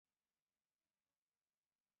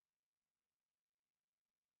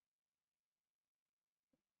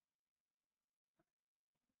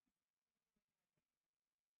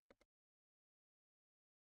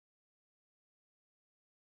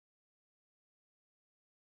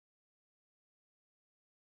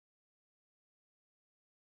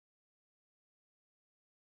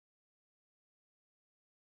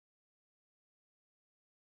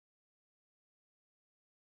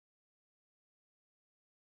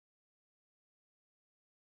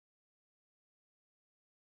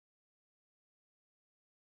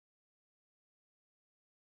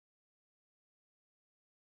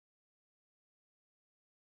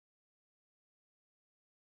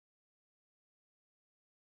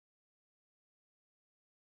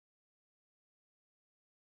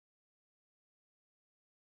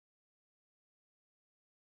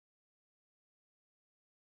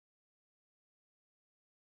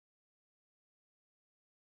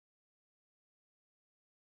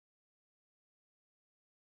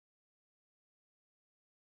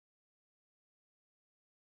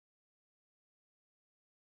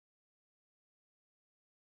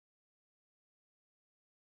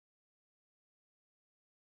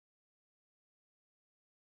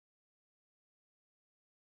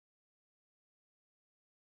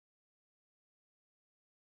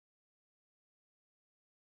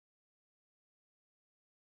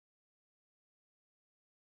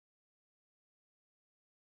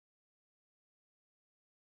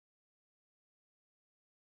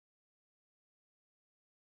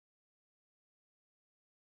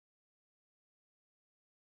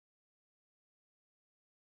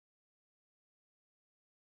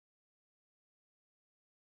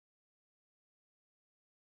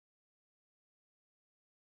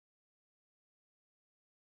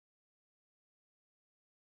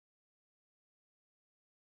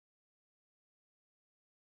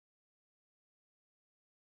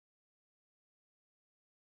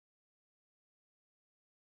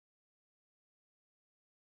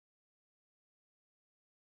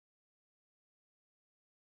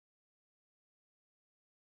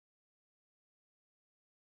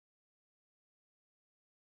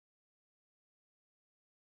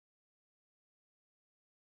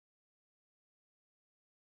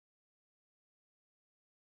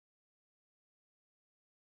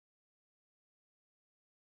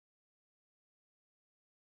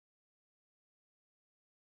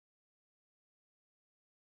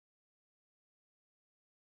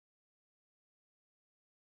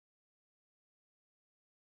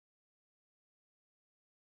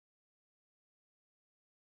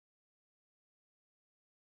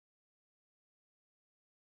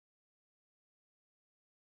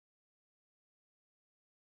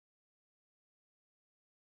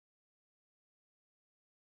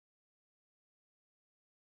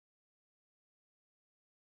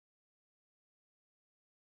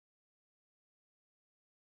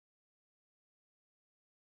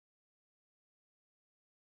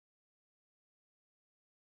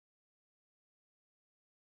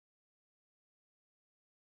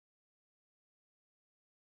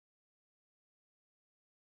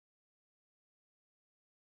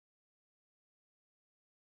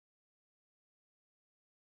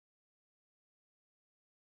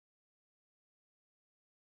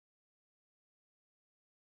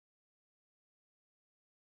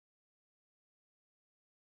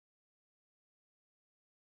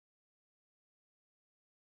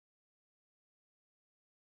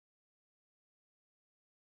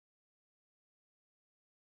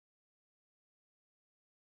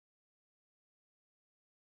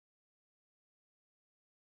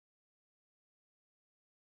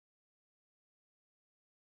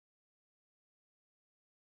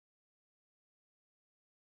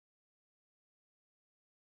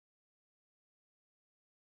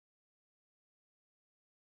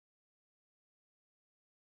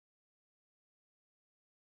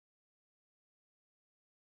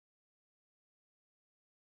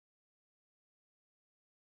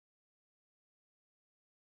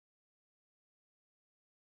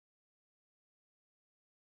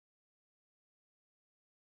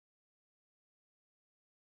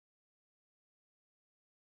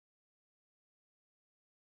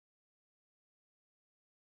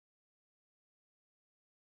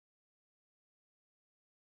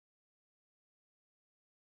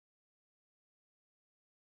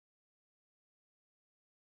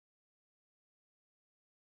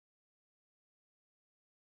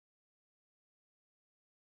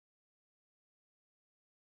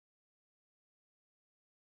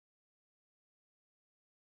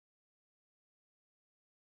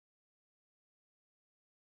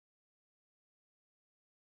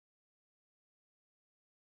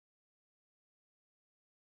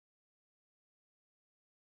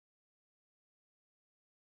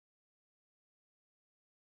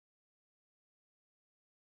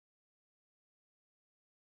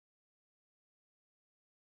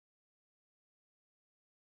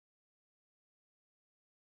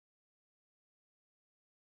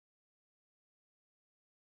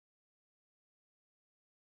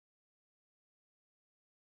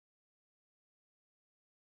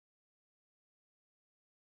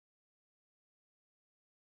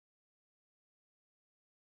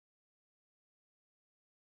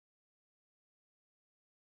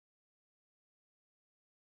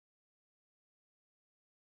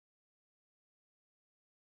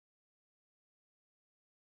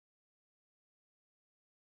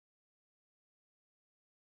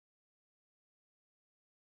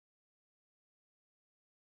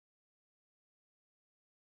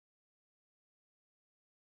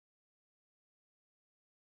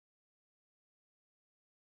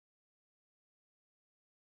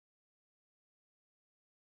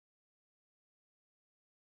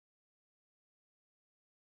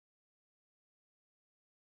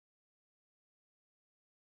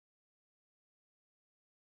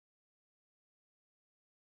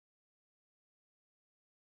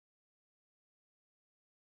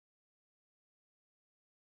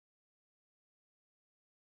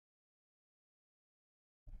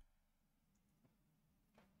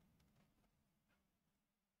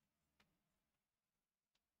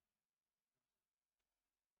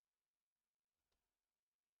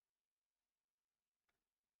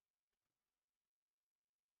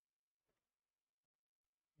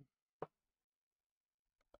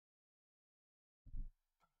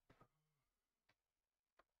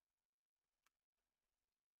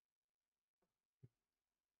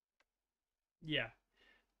Yeah.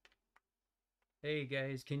 Hey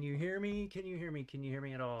guys, can you hear me? Can you hear me? Can you hear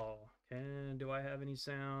me at all? Do I have any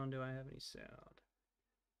sound? Do I have any sound?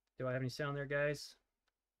 Do I have any sound there, guys?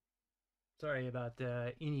 Sorry about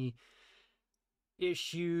any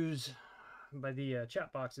issues, but the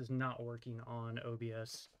chat box is not working on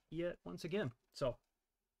OBS yet once again. So,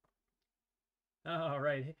 all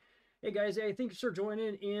right. Hey guys, hey, thanks for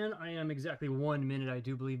joining in. I am exactly 1 minute, I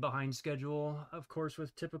do believe, behind schedule, of course,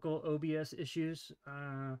 with typical OBS issues.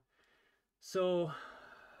 So,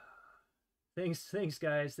 thanks,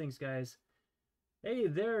 guys. Thanks, guys. Hey,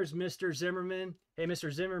 there's Mr. Zimmerman. Hey,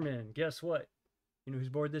 Mr. Zimmerman, guess what? You know whose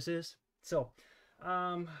board this is? So,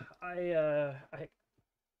 um, I'm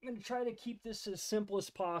gonna try to keep this as simple as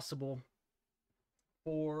possible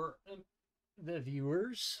for the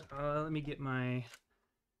viewers. Let me get my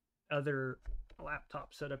other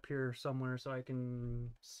laptop set up here somewhere so I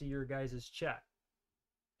can see your guys' chat.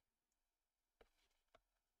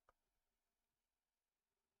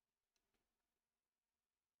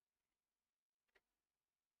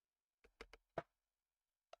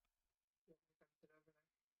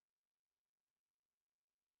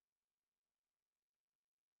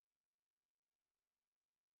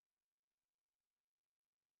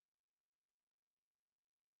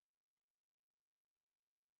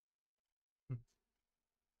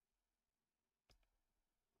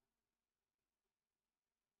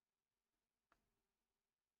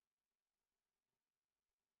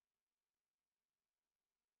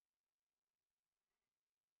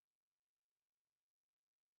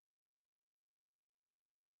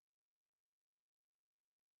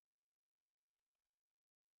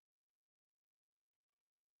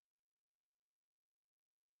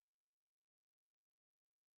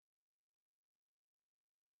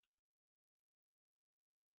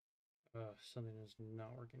 Something is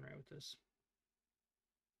not working right with this.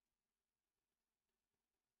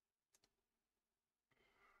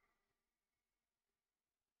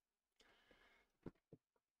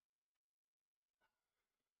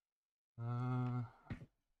 Uh,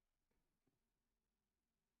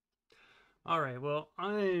 all right, well,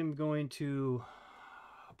 I'm going to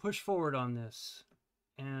push forward on this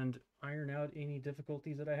and iron out any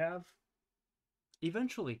difficulties that I have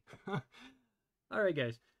eventually. All right,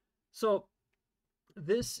 guys. So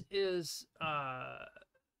this is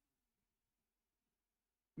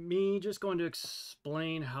me just going to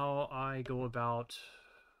explain how I go about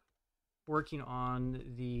working on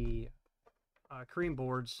the Korean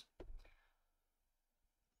boards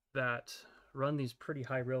that run these pretty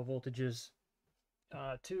high rail voltages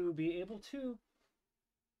to be able to,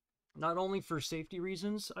 not only for safety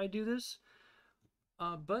reasons I do this,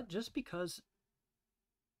 but just because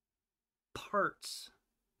parts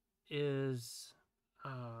is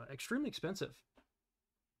extremely expensive.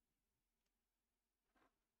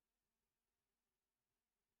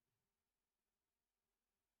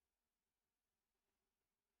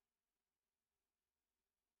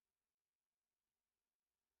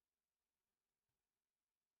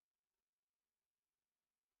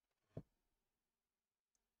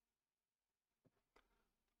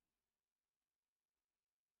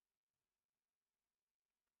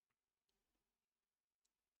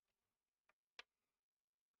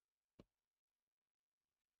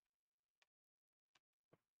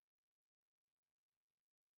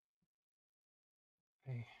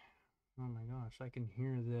 Hey, oh my gosh, I can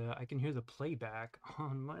hear the playback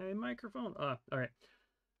on my microphone. All right.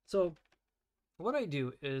 So what I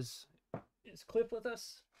do is Cliff with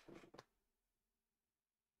us?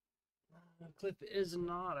 Cliff is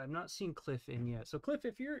not. I've not seen Cliff in yet. So Cliff,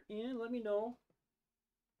 if you're in, let me know,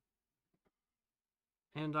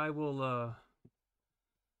 and I will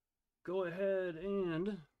go ahead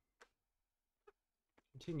and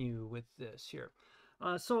continue with this here.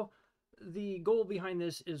 So the goal behind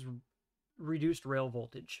this is reduced rail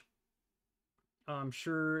voltage. I'm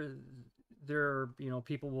sure there,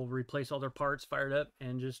 people will replace all their parts, fire it up,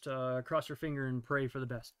 and just cross your finger and pray for the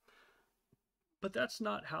best. But that's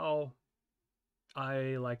not how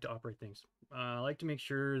I like to operate things. I like to make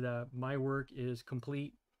sure that my work is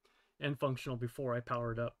complete and functional before I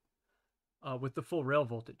power it up with the full rail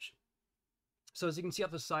voltage. So as you can see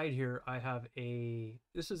off the side here, I have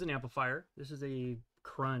this is an amplifier. This is a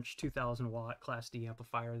Crunch 2000 watt Class D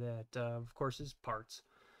amplifier that, of course, is parts.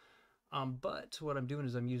 But what I'm doing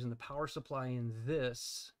is I'm using the power supply in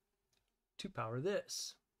this to power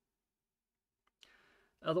this.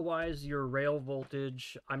 Otherwise, your rail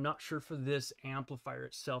voltage, I'm not sure for this amplifier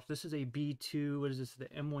itself. This is a B2, what is this, the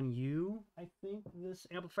M1U, I think this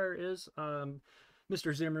amplifier is.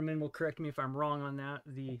 Mr. Zimmerman will correct me if I'm wrong on that.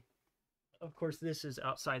 of course, this is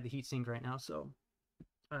outside the heatsink right now, so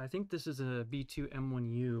I think this is a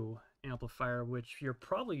B2M1U amplifier, which you're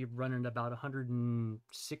probably running about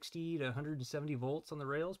 160 to 170 volts on the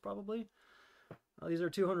rails, probably. These are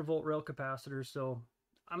 200 volt rail capacitors, so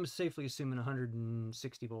I'm safely assuming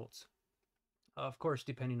 160 volts. Of course,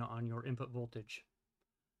 depending on your input voltage.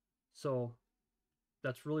 So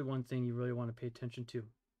that's really one thing you really want to pay attention to.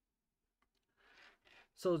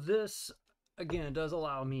 So this, again, does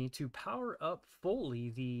allow me to power up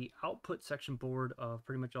fully the output section board of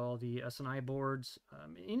pretty much all the S&I boards.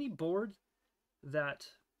 Any board that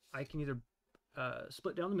I can either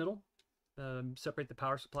split down the middle, separate the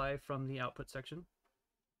power supply from the output section.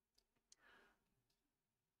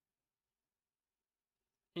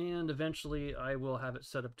 And eventually I will have it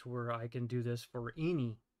set up to where I can do this for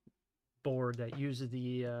any board that uses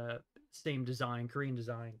the same design, Korean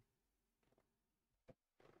design.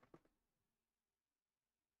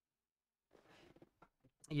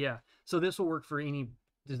 Yeah, so this will work for any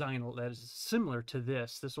design that is similar to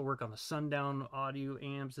this. This will work on the Sundown audio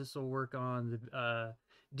amps. This will work on the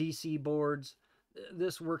DC boards.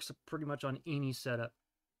 This works pretty much on any setup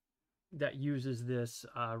that uses this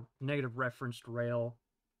negative referenced rail,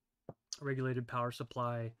 regulated power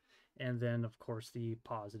supply, and then of course the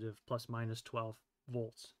positive plus minus 12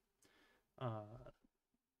 volts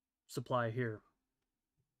supply here.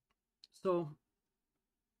 So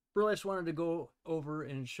really I just wanted to go over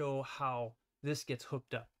and show how this gets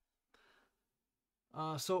hooked up.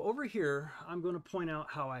 So over here I'm going to point out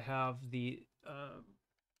how I have the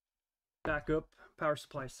backup power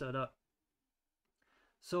supply set up.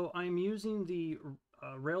 So I'm using the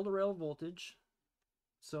rail-to-rail voltage.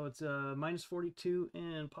 So it's minus 42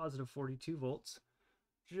 and positive 42 volts.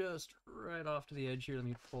 Just right off to the edge here. Let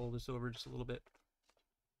me pull this over just a little bit.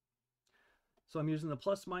 So I'm using the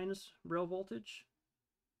plus minus rail voltage.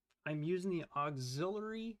 I'm using the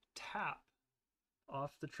auxiliary tap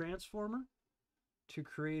off the transformer to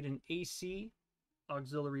create an AC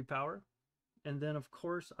auxiliary power. And then of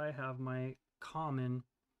course I have my common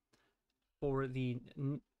for the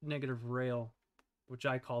negative rail, which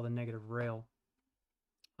I call the negative rail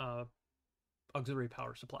auxiliary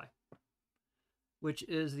power supply, which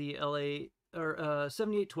is the LA or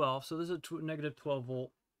 7812. So this is a negative 12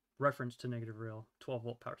 volt reference to negative rail, 12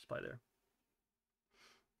 volt power supply there.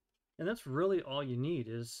 And that's really all you need,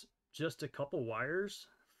 is just a couple wires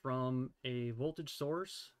from a voltage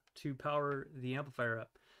source to power the amplifier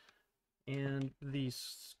up. And the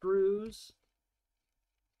screws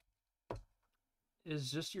is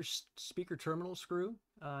just your speaker terminal screw.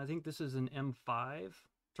 I think this is an M5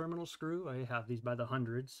 terminal screw. I have these by the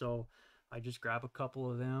hundred, so I just grab a couple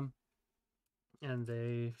of them and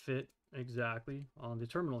they fit exactly on the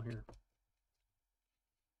terminal here.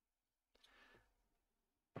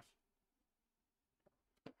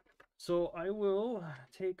 So I will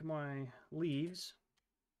take my leads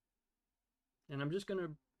and I'm just going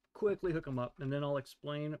to quickly hook them up, and then I'll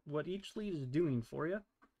explain what each lead is doing for you.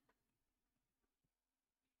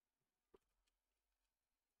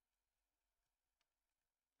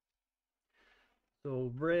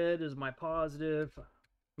 So red is my positive.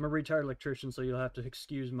 I'm a retired electrician, so you'll have to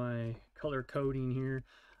excuse my color coding here.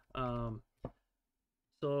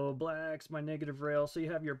 So black's my negative rail. So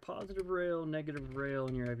you have your positive rail, negative rail,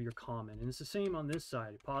 and you have your common. And it's the same on this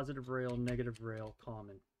side. Positive rail, negative rail,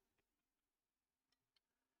 common.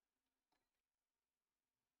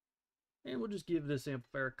 And we'll just give this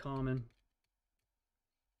amplifier common,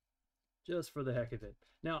 just for the heck of it.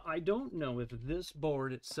 Now, I don't know if this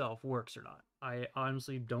board itself works or not. I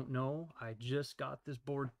honestly don't know. I just got this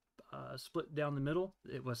board split down the middle.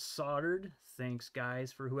 It was soldered. Thanks,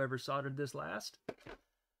 guys, for whoever soldered this last.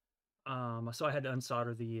 So I had to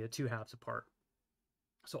unsolder the two halves apart.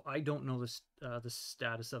 So I don't know the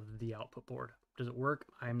status of the output board. Does it work?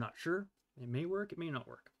 I'm not sure. It may work. It may not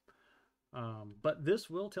work. But this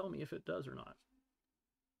will tell me if it does or not.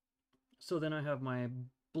 So then I have my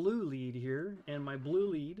blue lead here, and my blue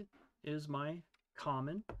lead is my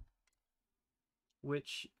common,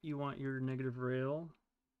 which you want your negative rail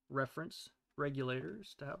reference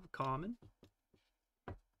regulators to have common.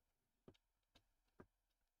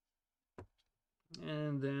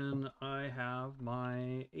 And then I have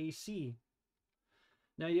my AC.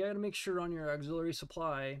 Now you got to make sure on your auxiliary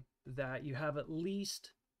supply that you have at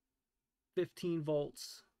least 15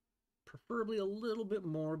 volts, preferably a little bit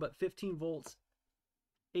more, but 15 volts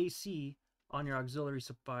AC on your auxiliary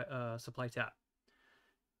supply tap.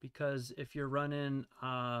 Because if you're running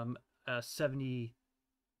a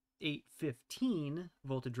 7815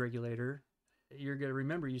 voltage regulator, you're going to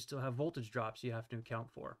remember you still have voltage drops you have to account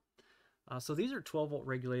for. So these are 12 volt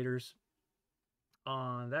regulators.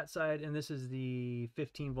 on that side, and this is the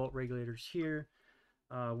 15 volt regulators here,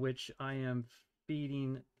 which I am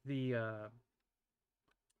feeding the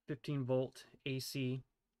 15 volt AC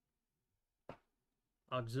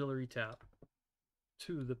auxiliary tap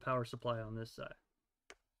to the power supply on this side.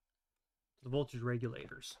 The voltage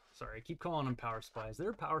regulators. Sorry, I keep calling them power supplies.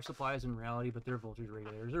 They're power supplies in reality, but they're voltage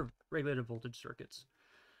regulators. They're regulated voltage circuits.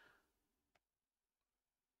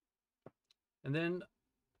 And then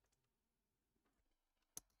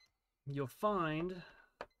you'll find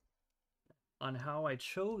on how I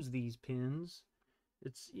chose these pins,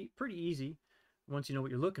 it's pretty easy once you know what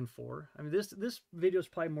you're looking for. I mean, this video is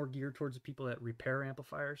probably more geared towards the people that repair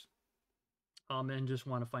amplifiers and just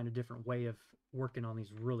want to find a different way of working on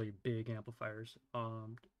these really big amplifiers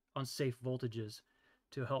on safe voltages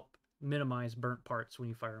to help minimize burnt parts when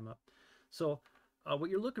you fire them up. So what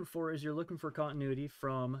you're looking for is you're looking for continuity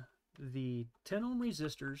from the 10 ohm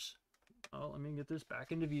resistors. Oh, let me get this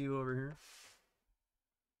back into view over here.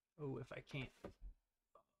 Oh, if I can't.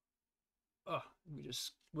 Oh,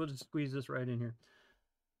 we'll just squeeze this right in here.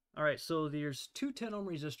 All right, so there's two 10 ohm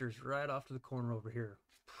resistors right off to the corner over here,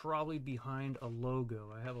 probably behind a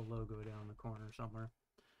logo. I have a logo down the corner somewhere.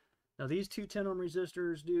 Now these two 10 ohm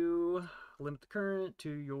resistors do limit the current to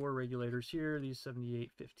your regulators here, these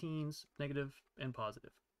 7815s, negative and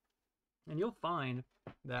positive. And you'll find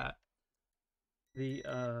that the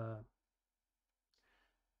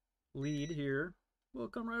lead here will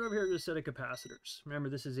come right over here to a set of capacitors. Remember,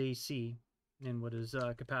 this is AC, and what is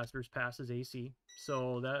capacitors pass as AC.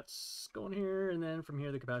 So that's going here, and then from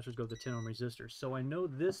here the capacitors go to the 10 ohm resistors. So I know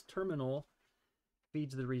this terminal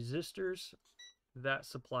feeds the resistors that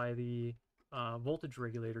supply the voltage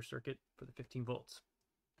regulator circuit for the 15 volts.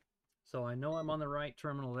 So I know I'm on the right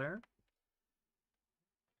terminal there.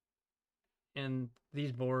 And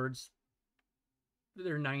these boards,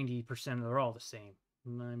 they're 90%, they're all the same. I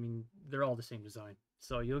mean, they're all the same design.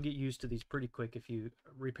 So you'll get used to these pretty quick if you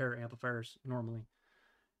repair amplifiers normally.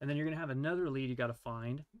 And then you're going to have another lead you got to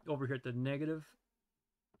find over here at the negative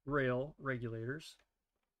rail regulators.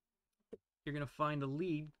 You're going to find a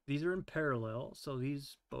lead. These are in parallel, so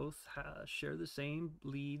these both share the same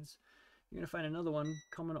leads. You're going to find another one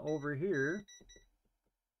coming over here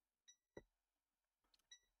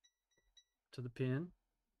to the pin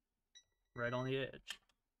right on the edge.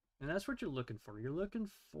 And that's what you're looking for. You're looking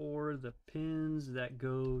for the pins that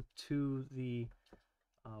go to the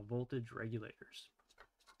voltage regulators.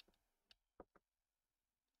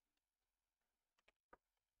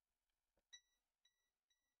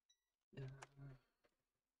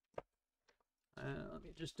 Let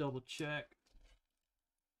me just double check.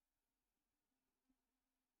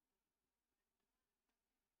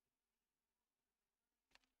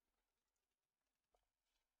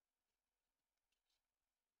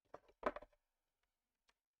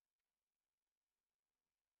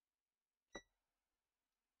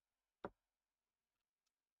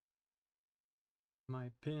 My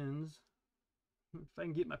pins. If I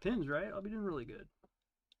can get my pins right, I'll be doing really good.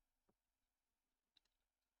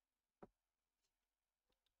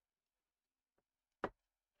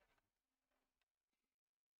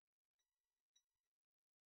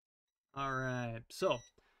 All right, so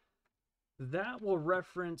that will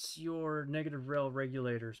reference your negative rail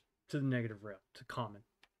regulators to the negative rail, to common.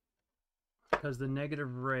 Because the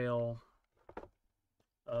negative rail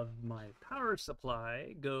of my power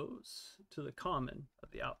supply goes to the common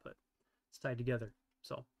of the output. It's tied together.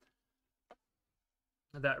 So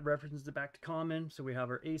that references it back to common. So we have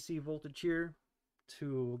our AC voltage here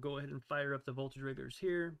to go ahead and fire up the voltage regulators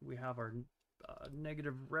here. We have our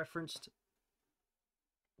negative referenced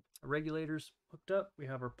regulators hooked up. We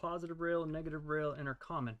have our positive rail, negative rail, and our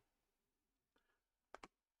common.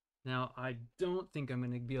 Now, I don't think I'm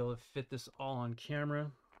going to be able to fit this all on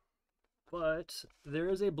camera, but there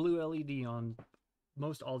is a blue LED on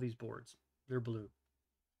most all these boards. They're blue.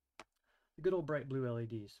 The good old bright blue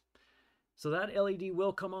LEDs. So that LED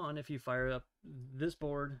will come on if you fire up this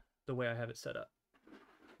board the way I have it set up.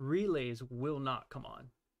 Relays will not come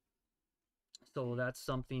on. So that's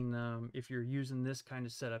something, if you're using this kind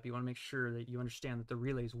of setup, you want to make sure that you understand that the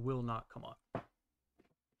relays will not come on. Let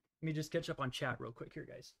me just catch up on chat real quick here,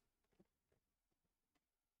 guys.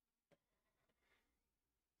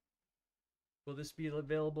 Will this be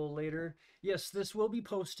available later? Yes, this will be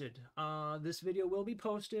posted. This video will be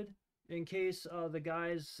posted in case the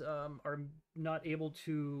guys are not able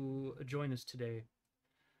to join us today.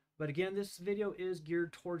 But again, this video is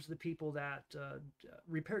geared towards the people that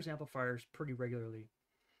repairs amplifiers pretty regularly.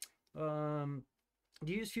 Do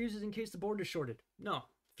you use fuses in case the board is shorted? No.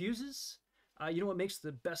 Fuses? You know what makes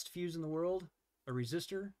the best fuse in the world? A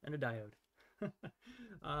resistor and a diode.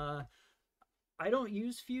 uh, I don't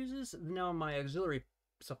use fuses. Now my auxiliary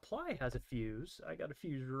supply has a fuse. I got a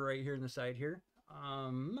fuse right here in the side here.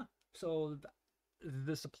 So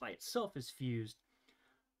the supply itself is fused.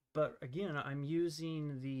 But again, I'm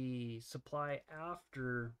using the supply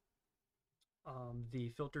after the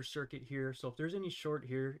filter circuit here. So if there's any short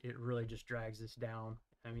here, it really just drags this down.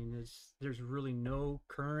 I mean, there's really no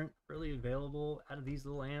current really available out of these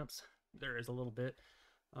little amps. There is a little bit,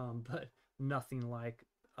 but nothing like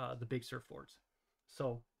the big surfboards.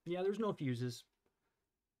 So yeah, there's no fuses.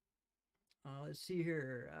 Let's see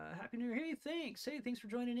here. Happy New Year. Hey, thanks. Hey, thanks for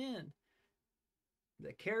joining in.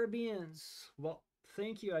 The Caribbeans. Well,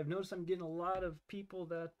 thank you. I've noticed I'm getting a lot of people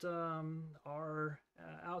that are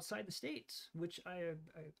outside the States, which I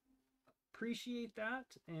appreciate that.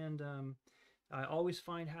 And I always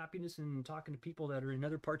find happiness in talking to people that are in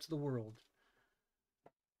other parts of the world.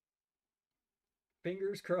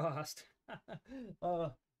 Fingers crossed.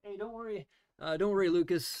 Hey, don't worry,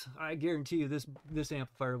 Lucas. I guarantee you this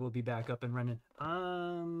amplifier will be back up and running.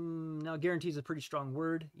 Now guarantee is a pretty strong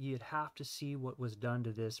word. You'd have to see what was done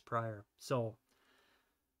to this prior. So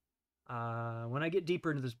when I get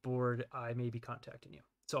deeper into this board, I may be contacting you.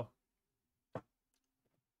 So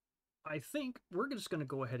I think we're just going to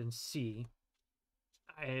go ahead and see.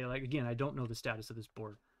 Again, I don't know the status of this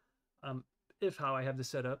board. If how I have this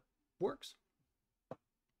set up works.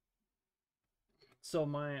 So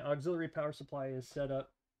my auxiliary power supply is set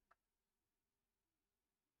up.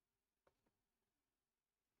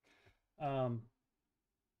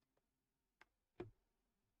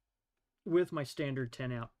 With my standard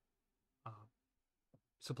 10 amp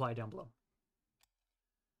supply down below.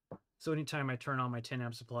 So anytime I turn on my 10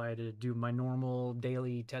 amp supply to do my normal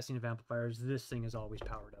daily testing of amplifiers, this thing is always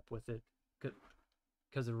powered up with it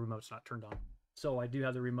because the remote's not turned on. So I do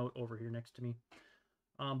have the remote over here next to me.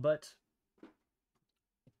 But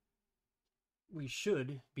we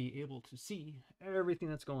should be able to see everything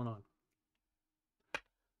that's going on.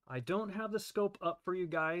 I don't have the scope up for you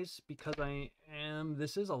guys because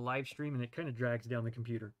this is a live stream and it kind of drags down the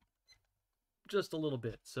computer just a little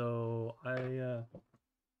bit. So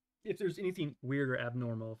if there's anything weird or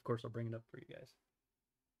abnormal, of course, I'll bring it up for you guys.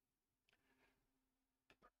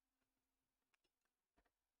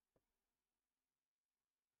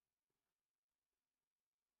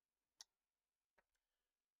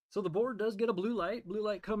 So the board does get a blue light. Blue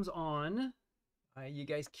light comes on. You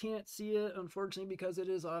guys can't see it, unfortunately, because it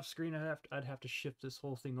is off screen. I'd have to shift this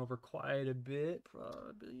whole thing over quite a bit,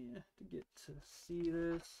 probably, to get to see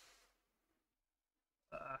this.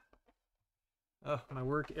 Oh, my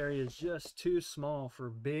work area is just too small for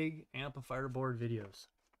big amplifier board videos.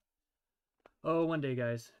 Oh, one day,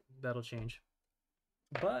 guys, that'll change.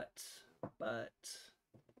 But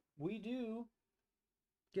we do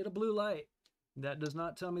get a blue light. That does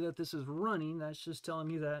not tell me that this is running. That's just telling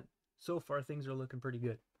me that so far things are looking pretty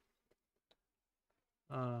good.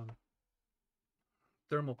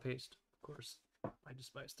 Thermal paste, of course. I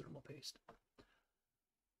despise thermal paste.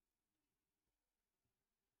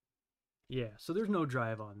 Yeah, so there's no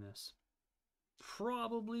drive on this.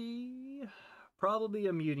 Probably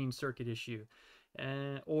a muting circuit issue,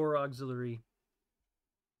 or auxiliary.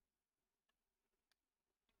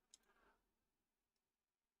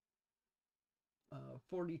 Uh,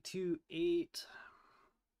 42.8,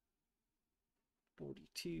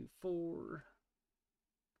 42.4,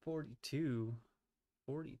 42,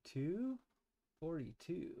 42,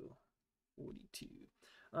 42, 42.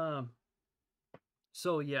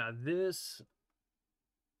 So yeah, this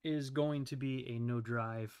is going to be a no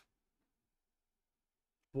drive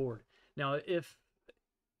board. Now, if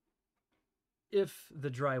the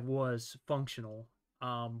drive was functional,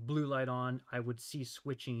 blue light on, I would see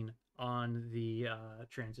switching on the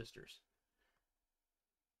transistors.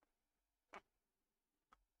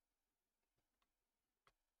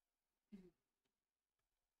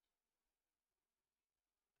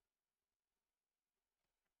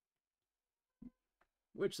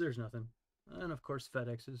 Which there's nothing. And of course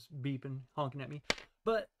FedEx is beeping, honking at me.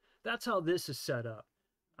 But that's how this is set up.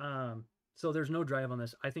 So there's no drive on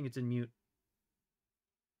this. I think it's in mute.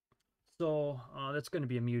 So that's going to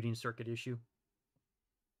be a muting circuit issue.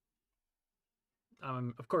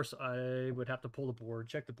 Of course, I would have to pull the board,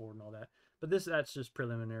 check the board and all that. But that's just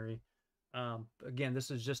preliminary. Again,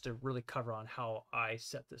 this is just to really cover on how I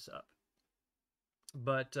set this up.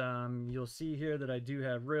 But you'll see here that I do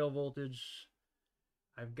have rail voltage.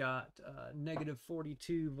 I've got negative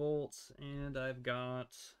 42 volts and I've got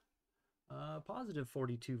positive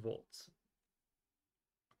 42 volts.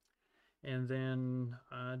 And then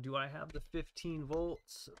do I have the 15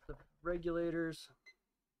 volts, the regulators?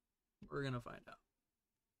 We're going to find out.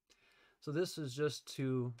 So this is just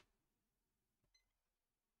to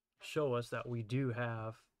show us that we do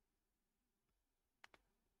have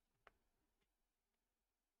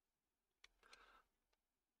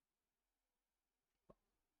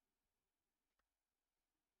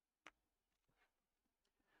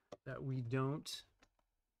that we don't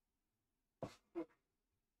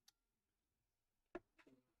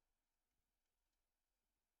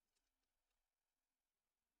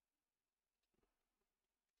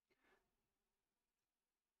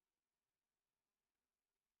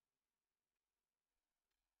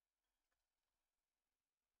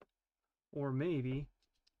or maybe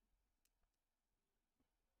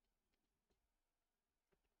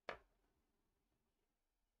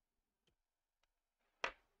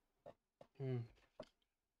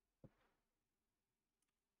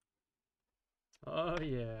oh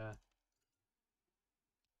yeah.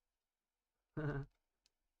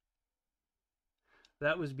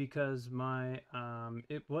 That was because my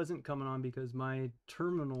it wasn't coming on because my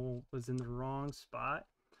terminal was in the wrong spot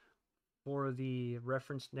for the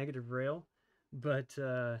reference negative rail, but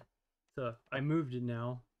so I moved it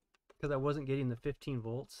now because I wasn't getting the 15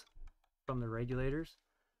 volts from the regulators,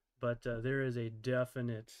 but there is a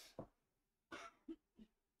definite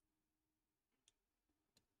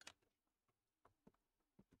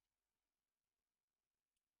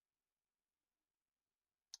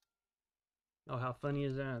oh, how funny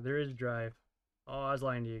is that? There is drive. Oh, I was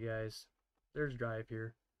lying to you guys. There's drive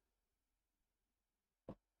here.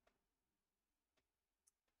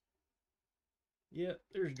 Yep,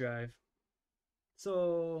 there's drive.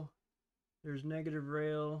 So there's negative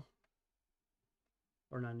rail,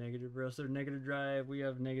 or not negative rail, so there's negative drive. We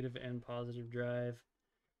have negative and positive drive.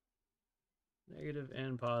 Negative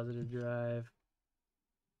and positive drive.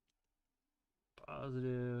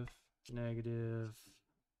 Positive, negative.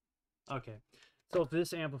 Okay. So if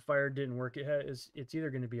this amplifier didn't work, it's either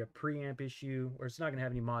going to be a preamp issue or it's not going to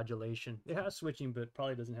have any modulation. It has switching, but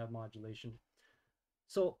probably doesn't have modulation.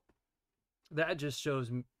 So that just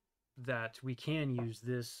shows that we can use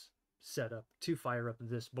this setup to fire up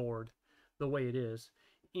this board the way it is.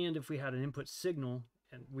 And if we had an input signal,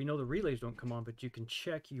 and we know the relays don't come on, but you can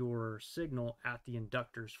check your signal at the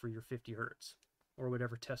inductors for your 50 hertz or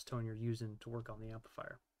whatever test tone you're using to work on the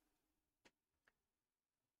amplifier.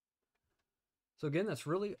 So again, that's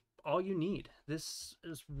really all you need. This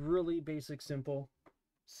is really basic, simple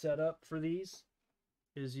setup for these.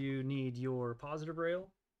 Is you need your positive rail,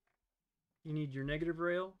 you need your negative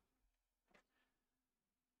rail,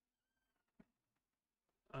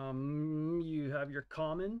 you have your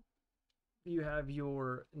common, you have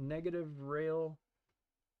your negative rail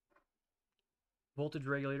voltage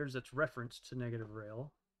regulators that's referenced to negative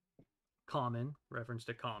rail, common, reference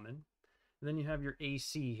to common. And then you have your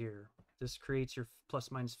AC here. This creates your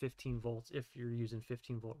plus minus 15 volts if you're using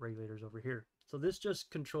 15 volt regulators over here. So this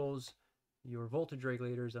just controls your voltage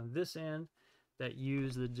regulators on this end that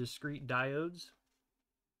use the discrete diodes.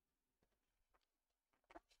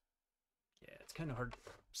 Yeah, it's kind of hard to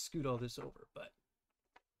scoot all this over, but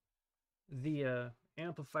the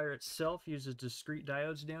amplifier itself uses discrete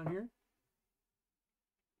diodes down here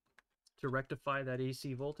to rectify that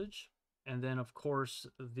AC voltage. And then, of course,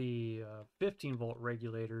 the 15 volt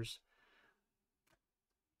regulators,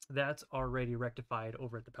 that's already rectified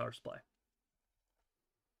over at the power supply.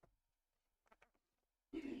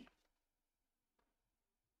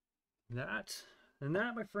 That,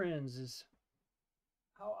 my friends, is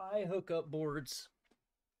how I hook up boards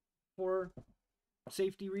for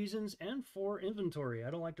safety reasons and for inventory.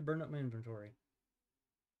 I don't like to burn up my inventory.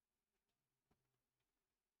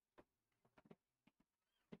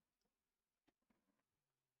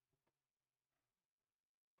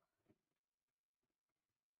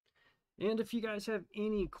 And if you guys have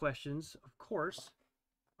any questions, of course,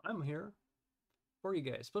 I'm here for you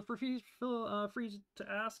guys. But feel free to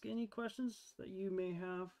ask any questions that you may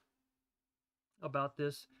have about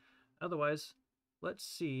this. Otherwise, let's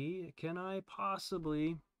see. Can I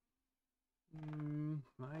possibly...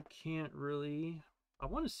 I can't really... I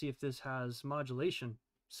want to see if this has modulation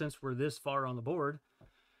since we're this far on the board.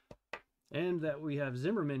 And that we have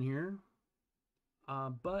Zimmerman here.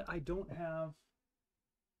 But I don't have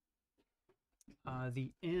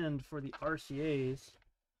the end for the RCAs.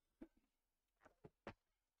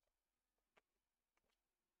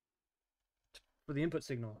 For the input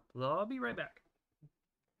signal. I'll be right back.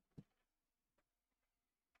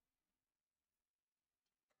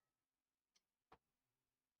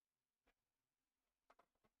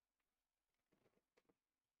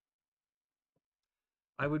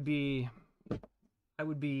 I would be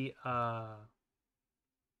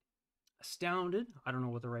astounded. I don't know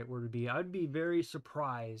what the right word would be. I'd be very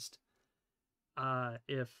surprised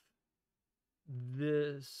if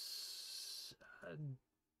this.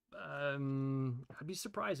 I'd be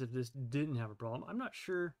surprised if this didn't have a problem. I'm not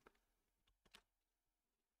sure.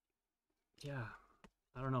 Yeah,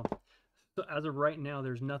 I don't know. So as of right now,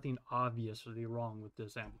 there's nothing obviously wrong with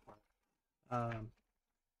this amplifier.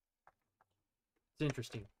 It's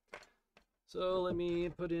interesting. So let me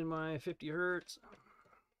put in my 50 hertz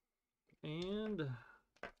and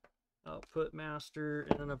output master,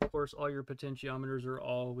 and then of course all your potentiometers are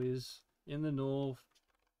always in the null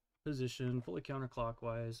position, fully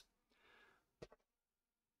counterclockwise.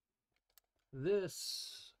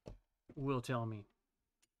 This will tell me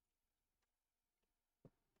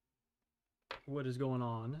what is going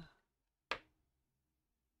on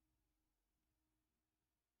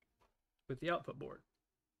with the output board.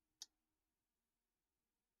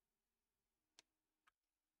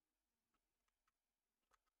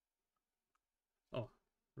 Oh,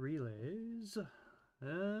 relays.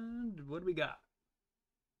 And what do we got?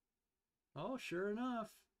 Oh, sure enough,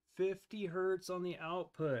 50 hertz on the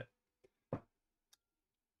output.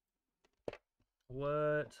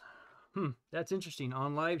 What? That's interesting.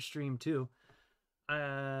 On live stream too.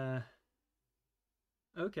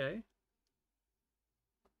 Okay.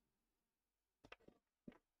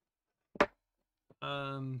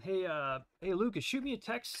 Hey Lucas, shoot me a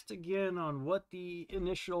text again on what the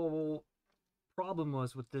initial problem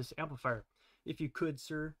was with this amplifier. If you could,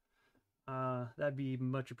 sir, that'd be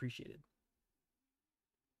much appreciated.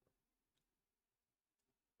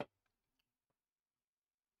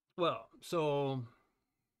 Well,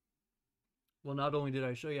 not only did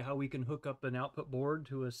I show you how we can hook up an output board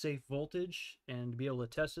to a safe voltage and be able to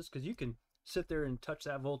test this, because you can sit there and touch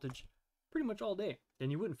that voltage pretty much all day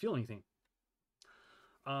and you wouldn't feel anything.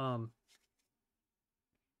 Thermal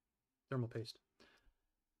paste.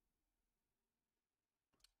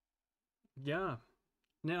 Yeah.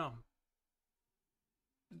 Now,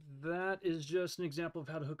 that is just an example of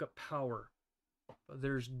how to hook up power.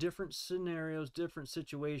 There's different scenarios, different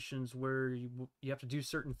situations where you have to do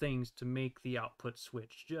certain things to make the output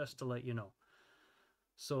switch, just to let you know.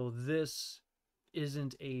 So this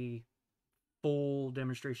isn't a full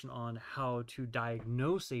demonstration on how to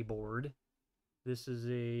diagnose a board. This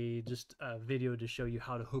is just a video to show you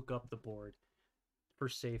how to hook up the board for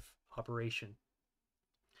safe operation.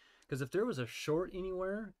 Because if there was a short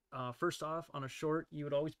anywhere, first off, on a short, you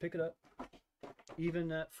would always pick it up.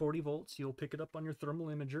 Even at 40 volts, you'll pick it up on your thermal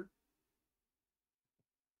imager.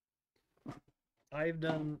 I've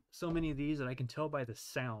done so many of these that I can tell by the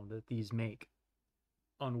sound that these make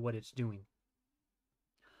on what it's doing.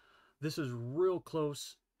 This is real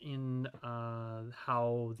close in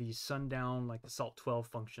how the sundown, like the Salt 12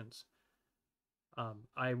 functions.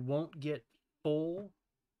 I won't get full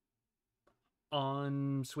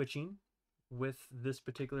on switching with this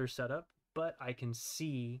particular setup, but I can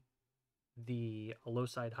see the low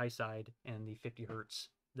side, high side, and the 50 hertz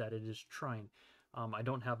that it is trying. I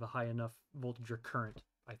don't have a high enough voltage or current,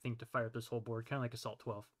 I think, to fire up this whole board, kind of like a Salt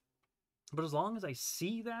 12. But as long as I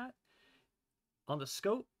see that on the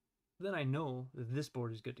scope, then I know that this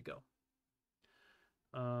board is good to go.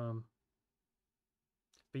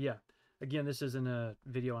 But yeah, again, this isn't a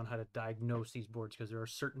video on how to diagnose these boards, because there are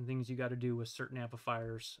certain things you got to do with certain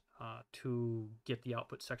amplifiers to get the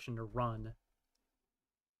output section to run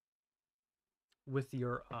with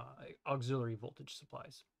your auxiliary voltage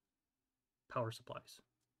supplies, power supplies.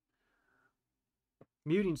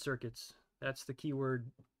 Muting circuits, that's the key word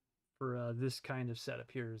for this kind of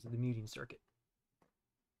setup here, is the muting circuit.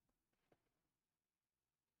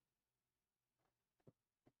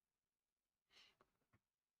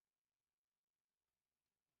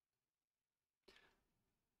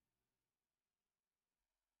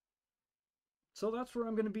 So that's where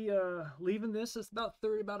I'm going to be leaving this. It's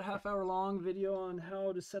about a half hour long video on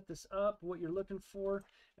how to set this up, what you're looking for.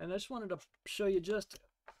 And I just wanted to show you just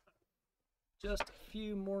a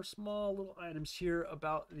few more small little items here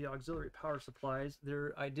about the auxiliary power supplies.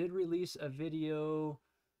 I did release a video,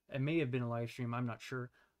 it may have been a live stream, I'm not sure.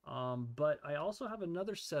 But I also have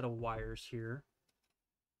another set of wires here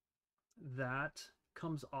that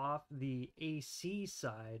comes off the AC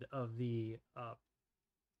side of the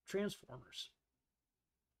transformers.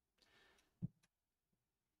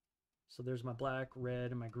 So there's my black,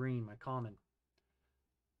 red, and my green, my common.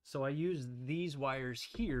 So I use these wires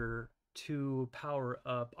here to power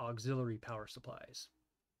up auxiliary power supplies,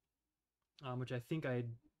 which I think I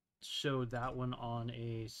showed that one on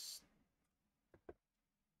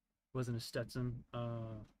wasn't a Stetson,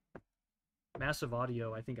 Massive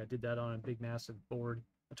Audio. I think I did that on a big massive board.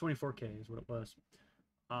 A 24K is what it was.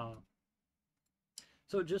 Uh,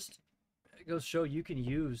 so it goes to show you can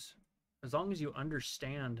use, as long as you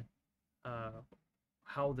understand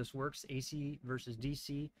how this works, AC versus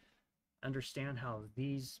DC, understand how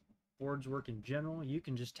these boards work in general, you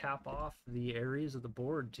can just tap off the areas of the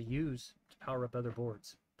board to use to power up other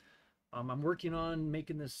boards. I'm working on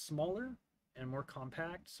making this smaller and more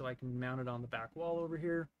compact so I can mount it on the back wall over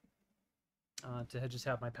here to just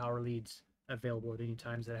have my power leads available at any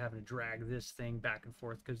times that I having to drag this thing back and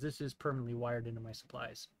forth, because this is permanently wired into my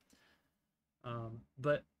supplies.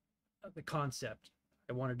 But the concept,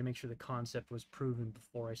 I wanted to make sure the concept was proven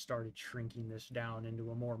before I started shrinking this down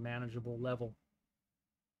into a more manageable level,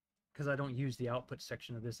 because I don't use the output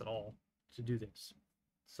section of this at all to do this.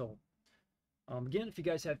 So again, if you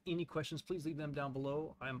guys have any questions, please leave them down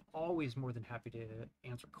below. I'm always more than happy to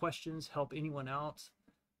answer questions, help anyone out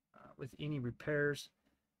with any repairs.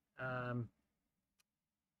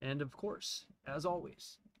 And of course, as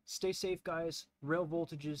always, stay safe, guys. Rail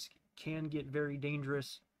voltages can get very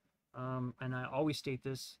dangerous. And I always state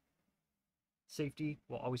this, safety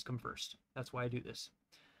will always come first. That's why I do this.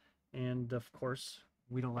 And of course,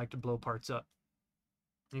 we don't like to blow parts up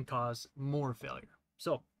and cause more failure.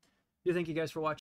 So, thank you guys for watching.